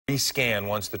rescan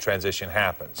once the transition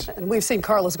happens. And we've seen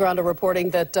Carlos Granda reporting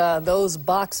that those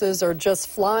boxes are just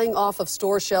flying off of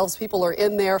store shelves. People are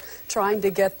in there trying to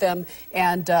get them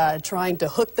and trying to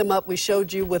hook them up. We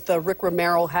showed you with Rick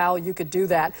Romero how you could do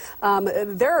that.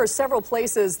 There are several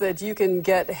places that you can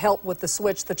get help with the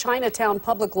switch. The Chinatown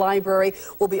Public Library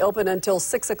will be open until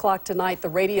 6 o'clock tonight. The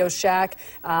Radio Shack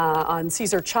on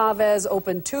Cesar Chavez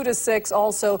open 2 to 6.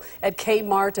 Also at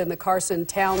Kmart and the Carson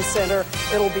Town Center,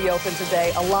 it'll be open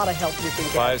today. A lot of help you can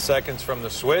get. 5 seconds from the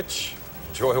switch.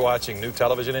 Enjoy watching new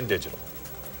television and digital.